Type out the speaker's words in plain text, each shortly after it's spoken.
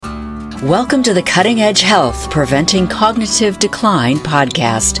Welcome to the Cutting Edge Health Preventing Cognitive Decline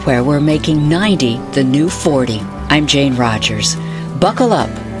podcast, where we're making 90 the new 40. I'm Jane Rogers. Buckle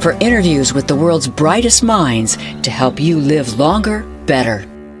up for interviews with the world's brightest minds to help you live longer, better.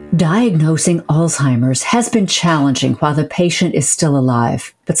 Diagnosing Alzheimer's has been challenging while the patient is still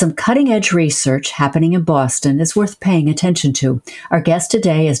alive, but some cutting-edge research happening in Boston is worth paying attention to. Our guest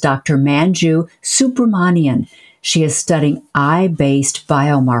today is Dr. Manju Sabramanian. She is studying eye-based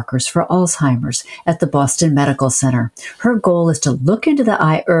biomarkers for Alzheimer's at the Boston Medical Center. Her goal is to look into the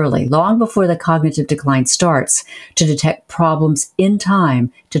eye early, long before the cognitive decline starts, to detect problems in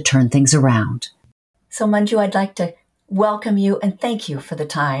time to turn things around. So Manju, I'd like to welcome you and thank you for the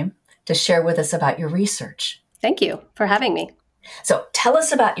time to share with us about your research. Thank you for having me. So tell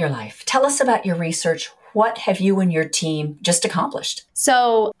us about your life. Tell us about your research. What have you and your team just accomplished?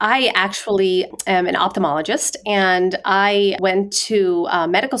 So I actually am an ophthalmologist, and I went to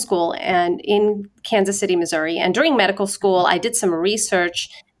medical school and in Kansas City, Missouri. And during medical school, I did some research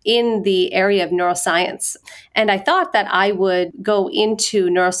in the area of neuroscience. And I thought that I would go into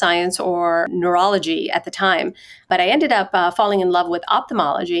neuroscience or neurology at the time, but I ended up falling in love with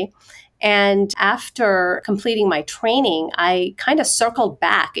ophthalmology. And after completing my training, I kind of circled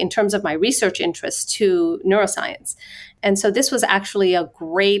back in terms of my research interest to neuroscience. And so this was actually a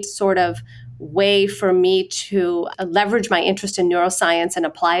great sort of way for me to leverage my interest in neuroscience and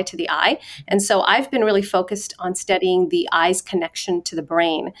apply it to the eye. And so I've been really focused on studying the eye's connection to the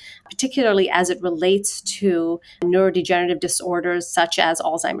brain, particularly as it relates to neurodegenerative disorders such as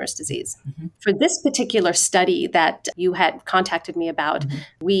Alzheimer's disease. Mm-hmm. For this particular study that you had contacted me about,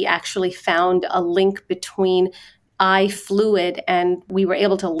 we actually found a link between eye fluid, and we were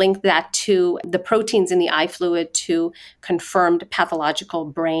able to link that to the proteins in the eye fluid to confirmed pathological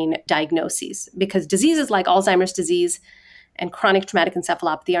brain diagnoses. Because diseases like Alzheimer's disease and chronic traumatic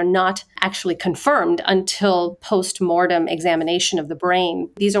encephalopathy are not actually confirmed until post-mortem examination of the brain.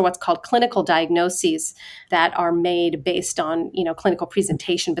 These are what's called clinical diagnoses that are made based on, clinical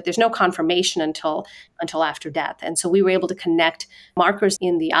presentation, but there's no confirmation until after death. And so we were able to connect markers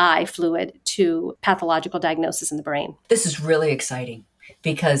in the eye fluid to pathological diagnosis in the brain. This is really exciting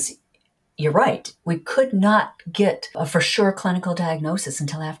because you're right. We could not get a for sure clinical diagnosis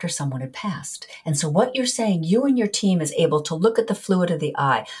until after someone had passed. And so what you're saying, you and your team is able to look at the fluid of the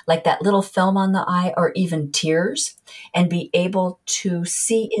eye, like that little film on the eye or even tears, and be able to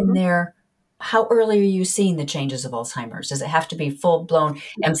see in there, how early are you seeing the changes of Alzheimer's? Does it have to be full-blown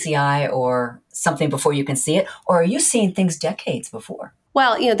MCI or something before you can see it? Or are you seeing things decades before?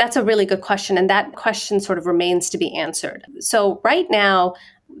 Well, that's a really good question. And that question sort of remains to be answered. So right now,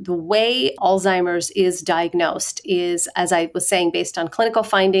 the way Alzheimer's is diagnosed is, as I was saying, based on clinical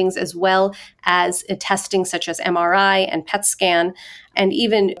findings as well as testing such as MRI and PET scan, and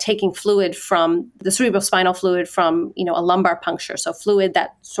even taking fluid from the cerebrospinal fluid from, a lumbar puncture. So fluid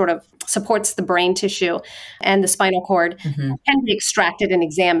that sort of supports the brain tissue and the spinal cord can be extracted and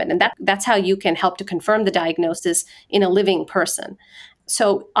examined. And that's how you can help to confirm the diagnosis in a living person.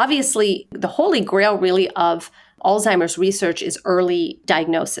 So obviously, the holy grail really of Alzheimer's research is early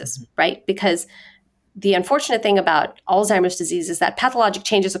diagnosis, right? Because the unfortunate thing about Alzheimer's disease is that pathologic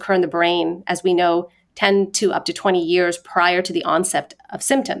changes occur in the brain, as we know, 10 to up to 20 years prior to the onset of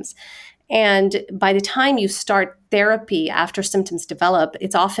symptoms. And by the time you start therapy after symptoms develop,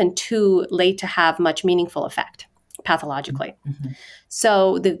 it's often too late to have much meaningful effect pathologically. Mm-hmm.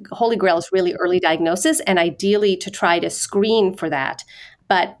 So the holy grail is really early diagnosis, and ideally to try to screen for that.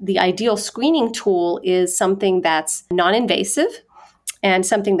 But the ideal screening tool is something that's non-invasive and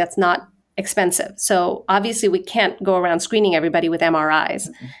something that's not expensive. So obviously we can't go around screening everybody with MRIs,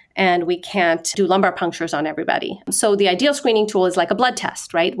 and we can't do lumbar punctures on everybody. So the ideal screening tool is like a blood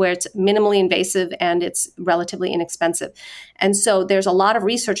test, right? Where it's minimally invasive and it's relatively inexpensive. And so there's a lot of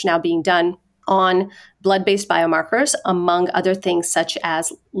research now being done on blood-based biomarkers, among other things, such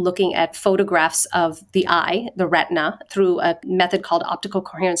as looking at photographs of the eye, the retina, through a method called optical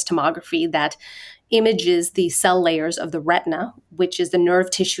coherence tomography that images the cell layers of the retina, which is the nerve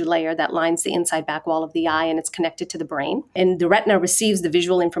tissue layer that lines the inside back wall of the eye, and it's connected to the brain. And the retina receives the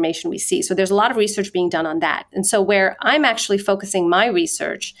visual information we see. So there's a lot of research being done on that. And so where I'm actually focusing my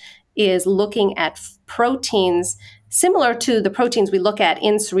research is looking at proteins similar to the proteins we look at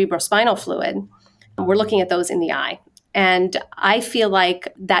in cerebrospinal fluid. We're looking at those in the eye. And I feel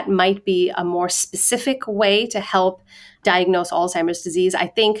like that might be a more specific way to help diagnose Alzheimer's disease. I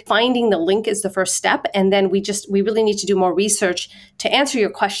think finding the link is the first step. And then we really need to do more research to answer your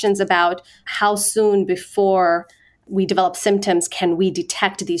questions about how soon before we develop symptoms can we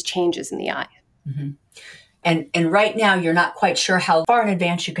detect these changes in the eye. Mm-hmm. And right now, you're not quite sure how far in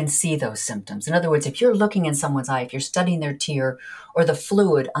advance you can see those symptoms. In other words, if you're looking in someone's eye, if you're studying their tear or the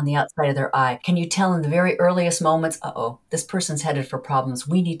fluid on the outside of their eye, can you tell in the very earliest moments, this person's headed for problems.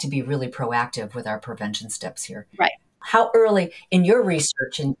 We need to be really proactive with our prevention steps here. Right. How early in your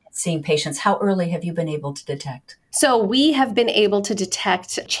research and seeing patients, how early have you been able to detect? So we have been able to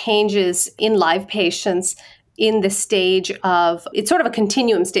detect changes in live patients in the stage of, it's sort of a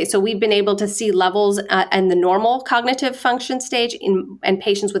continuum stage. So we've been able to see levels in the normal cognitive function stage in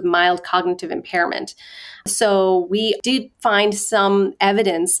patients with mild cognitive impairment. So we did find some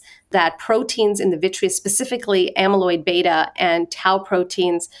evidence that proteins in the vitreous, specifically amyloid beta and tau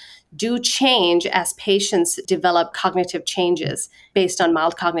proteins, do change as patients develop cognitive changes based on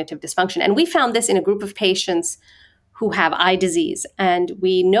mild cognitive dysfunction. And we found this in a group of patients who have eye disease. And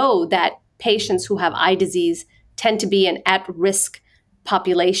we know that patients who have eye disease tend to be an at-risk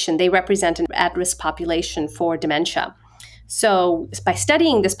population. They represent an at-risk population for dementia. So by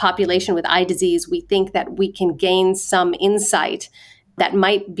studying this population with eye disease, we think that we can gain some insight that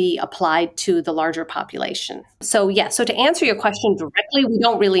might be applied to the larger population. So to answer your question directly, we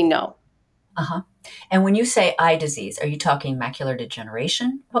don't really know. Uh-huh. And when you say eye disease, are you talking macular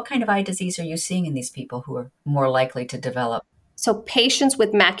degeneration? What kind of eye disease are you seeing in these people who are more likely to develop? So patients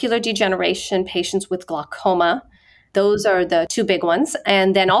with macular degeneration, patients with glaucoma, those are the two big ones.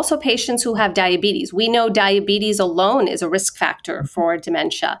 And then also patients who have diabetes. We know diabetes alone is a risk factor for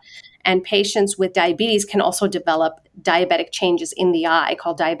dementia. And patients with diabetes can also develop diabetic changes in the eye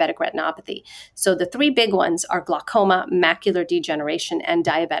called diabetic retinopathy. So the three big ones are glaucoma, macular degeneration, and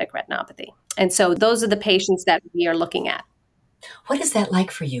diabetic retinopathy. And so those are the patients that we are looking at. What is that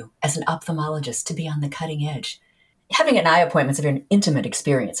like for you as an ophthalmologist to be on the cutting edge? Having an eye appointment is an intimate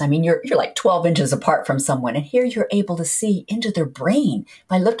experience. I mean, you're like 12 inches apart from someone, and here you're able to see into their brain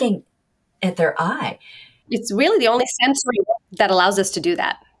by looking at their eye. It's really the only sensory that allows us to do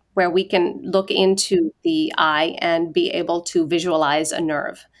that, where we can look into the eye and be able to visualize a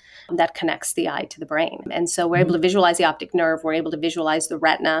nerve that connects the eye to the brain. And so we're able to visualize the optic nerve, we're able to visualize the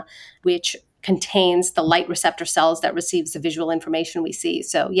retina, which contains the light receptor cells that receives the visual information we see.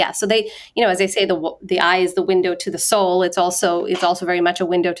 So they, as they say, the eye is the window to the soul. It's also very much a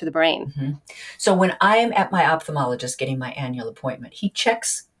window to the brain. Mm-hmm. So when I am at my ophthalmologist getting my annual appointment, he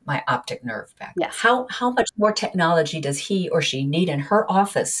checks my optic nerve back. Yes. How much more technology does he or she need in her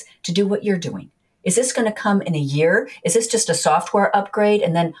office to do what you're doing? Is this going to come in a year? Is this just a software upgrade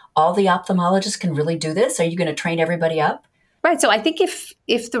and then all the ophthalmologists can really do this? Are you going to train everybody up? Right. So I think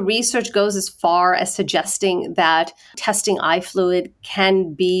if the research goes as far as suggesting that testing eye fluid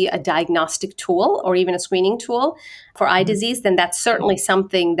can be a diagnostic tool or even a screening tool for eye disease, then that's certainly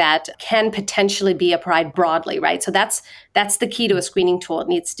something that can potentially be applied broadly, right? So that's the key to a screening tool. It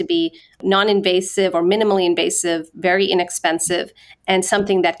needs to be non-invasive or minimally invasive, very inexpensive, and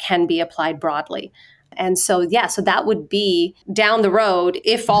something that can be applied broadly. And so that would be down the road,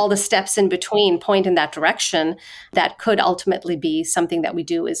 if all the steps in between point in that direction, that could ultimately be something that we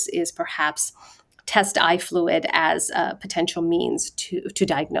do is perhaps test eye fluid as a potential means to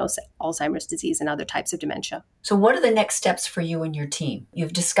diagnose Alzheimer's disease and other types of dementia. So what are the next steps for you and your team?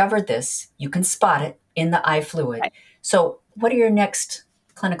 You've discovered this, you can spot it in the eye fluid. Right. So what are your next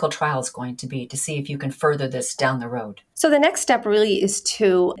clinical trials going to be to see if you can further this down the road? So the next step really is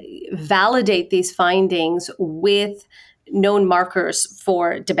to validate these findings with known markers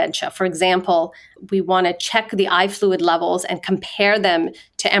for dementia. For example, we want to check the eye fluid levels and compare them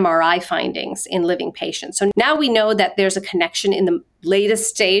to MRI findings in living patients. So now we know that there's a connection in the latest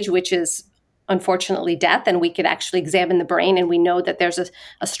stage, which is unfortunately death, and we could actually examine the brain, and we know that there's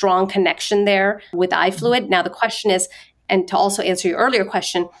a strong connection there with eye fluid. Now the question is, and to also answer your earlier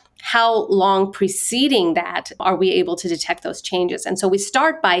question, how long preceding that are we able to detect those changes? And so we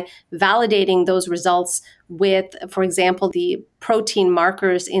start by validating those results with, for example, the protein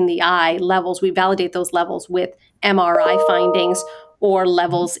markers in the eye levels. We validate those levels with MRI findings or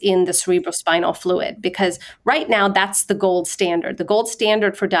levels in the cerebrospinal fluid, because right now that's the gold standard. The gold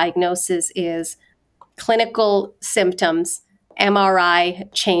standard for diagnosis is clinical symptoms,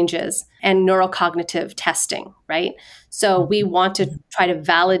 MRI changes, and neurocognitive testing, right? So we want to try to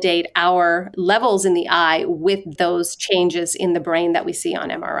validate our levels in the eye with those changes in the brain that we see on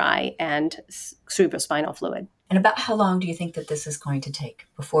MRI and cerebrospinal fluid. And about how long do you think that this is going to take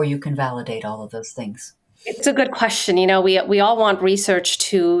before you can validate all of those things? It's a good question. We all want research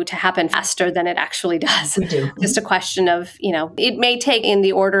to happen faster than it actually does. We do. Just a question of, it may take in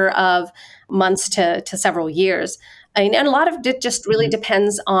the order of months to several years. And a lot of it just really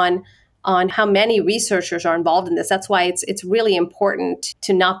depends on on how many researchers are involved in this. That's why it's really important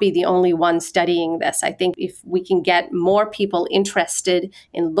to not be the only one studying this. I think if we can get more people interested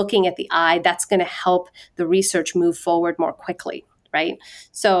in looking at the eye, that's going to help the research move forward more quickly. Right.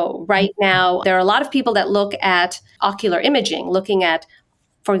 So right now, there are a lot of people that look at ocular imaging, looking at,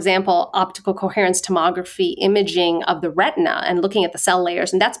 for example, optical coherence tomography imaging of the retina and looking at the cell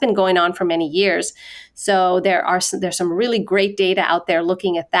layers. And that's been going on for many years. So there's some really great data out there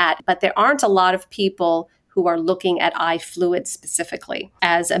looking at that. But there aren't a lot of people who are looking at eye fluid specifically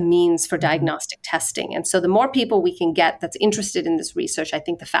as a means for diagnostic testing. And so the more people we can get that's interested in this research, I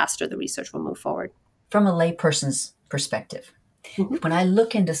think the faster the research will move forward. From a layperson's perspective, Mm-hmm. when I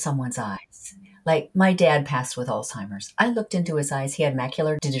look into someone's eyes, like my dad passed with Alzheimer's, I looked into his eyes. He had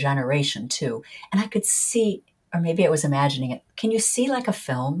macular degeneration too. And I could see, or maybe I was imagining it. Can you see like a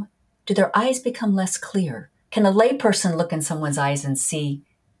film? Do their eyes become less clear? Can a layperson look in someone's eyes and see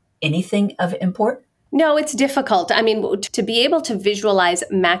anything of import? No, it's difficult. I mean, to be able to visualize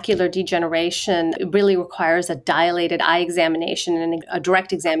macular degeneration, it really requires a dilated eye examination and a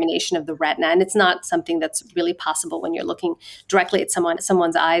direct examination of the retina. And it's not something that's really possible when you're looking directly at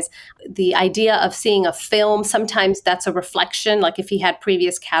someone's eyes. The idea of seeing a film, sometimes that's a reflection. Like if he had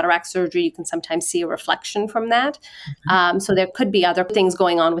previous cataract surgery, you can sometimes see a reflection from that. So there could be other things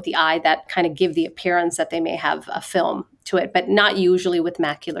going on with the eye that kind of give the appearance that they may have a film to it, but not usually with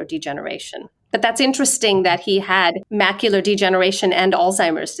macular degeneration. But that's interesting that he had macular degeneration and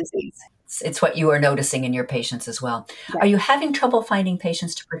Alzheimer's disease. It's what you are noticing in your patients as well. Yeah. Are you having trouble finding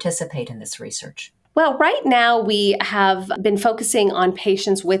patients to participate in this research? Well, right now we have been focusing on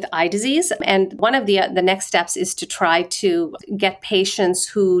patients with eye disease. And one of the next steps is to try to get patients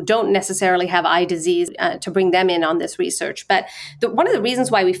who don't necessarily have eye disease to bring them in on this research. But one of the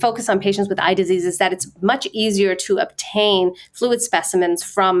reasons why we focus on patients with eye disease is that it's much easier to obtain fluid specimens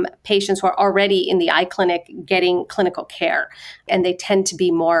from patients who are already in the eye clinic getting clinical care. And they tend to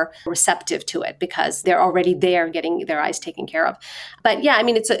be more receptive to it because they're already there getting their eyes taken care of. But yeah, I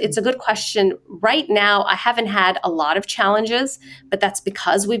mean, it's a good question. Right now, I haven't had a lot of challenges, but that's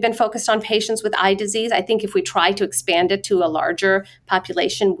because we've been focused on patients with eye disease. I think if we try to expand it to a larger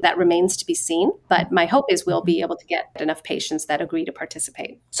population, that remains to be seen. But my hope is we'll be able to get enough patients that agree to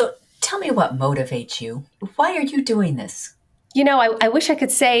participate. So tell me what motivates you. Why are you doing this? You know, I wish I could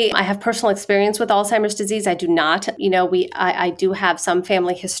say I have personal experience with Alzheimer's disease. I do not. You know, I do have some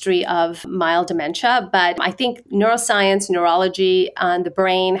family history of mild dementia, but I think neuroscience, neurology, and the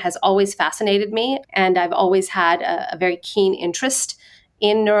brain has always fascinated me. And I've always had a very keen interest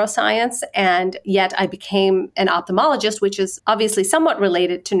in neuroscience. And yet I became an ophthalmologist, which is obviously somewhat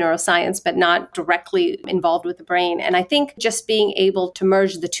related to neuroscience, but not directly involved with the brain. And I think just being able to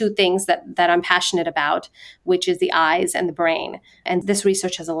merge the two things that I'm passionate about, which is the eyes and the brain. And this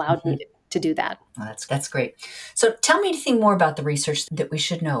research has allowed me to do that. Well, that's great. So tell me anything more about the research that we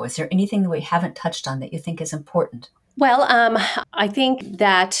should know. Is there anything that we haven't touched on that you think is important? Well, I think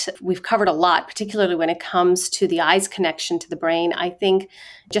that we've covered a lot, particularly when it comes to the eye's connection to the brain. I think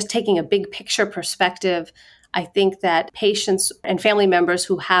just taking a big picture perspective, I think that patients and family members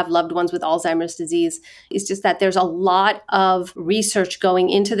who have loved ones with Alzheimer's disease, is just that there's a lot of research going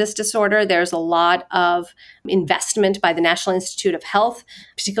into this disorder. There's a lot of investment by the National Institute of Health,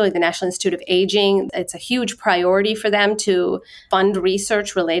 particularly the National Institute of Aging. It's a huge priority for them to fund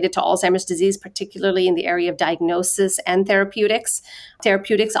research related to Alzheimer's disease, particularly in the area of diagnosis and therapeutics.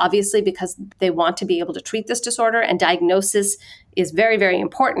 Therapeutics, obviously, because they want to be able to treat this disorder, and diagnosis is very, very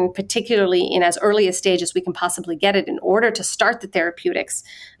important, particularly in as early a stage as we can possibly get it in order to start the therapeutics,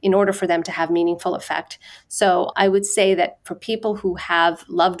 in order for them to have meaningful effect. So I would say that for people who have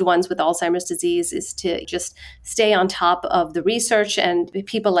loved ones with Alzheimer's disease is to just stay on top of the research, and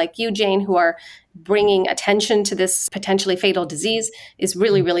people like you, Jane, who are bringing attention to this potentially fatal disease is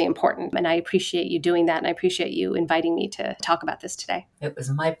really, really important. And I appreciate you doing that. And I appreciate you inviting me to talk about this today. It was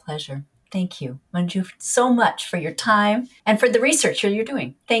my pleasure. Thank you, Manju, so much for your time and for the research you're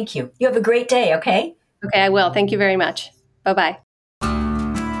doing. Thank you. You have a great day, okay? Okay, I will. Thank you very much. Bye-bye.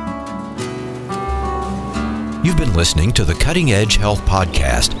 You've been listening to the Cutting Edge Health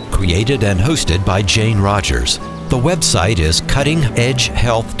Podcast, created and hosted by Jane Rogers. The website is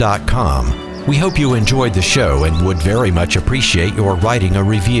cuttingedgehealth.com. We hope you enjoyed the show and would very much appreciate your writing a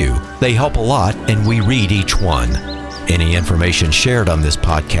review. They help a lot, and we read each one. Any information shared on this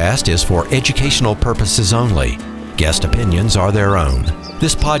podcast is for educational purposes only. Guest opinions are their own.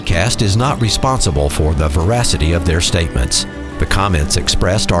 This podcast is not responsible for the veracity of their statements. The comments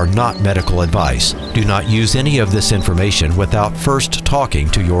expressed are not medical advice. Do not use any of this information without first talking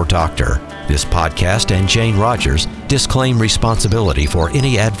to your doctor. This podcast and Jane Rogers disclaim responsibility for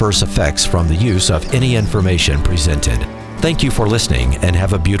any adverse effects from the use of any information presented. Thank you for listening and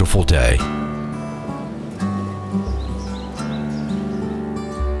have a beautiful day.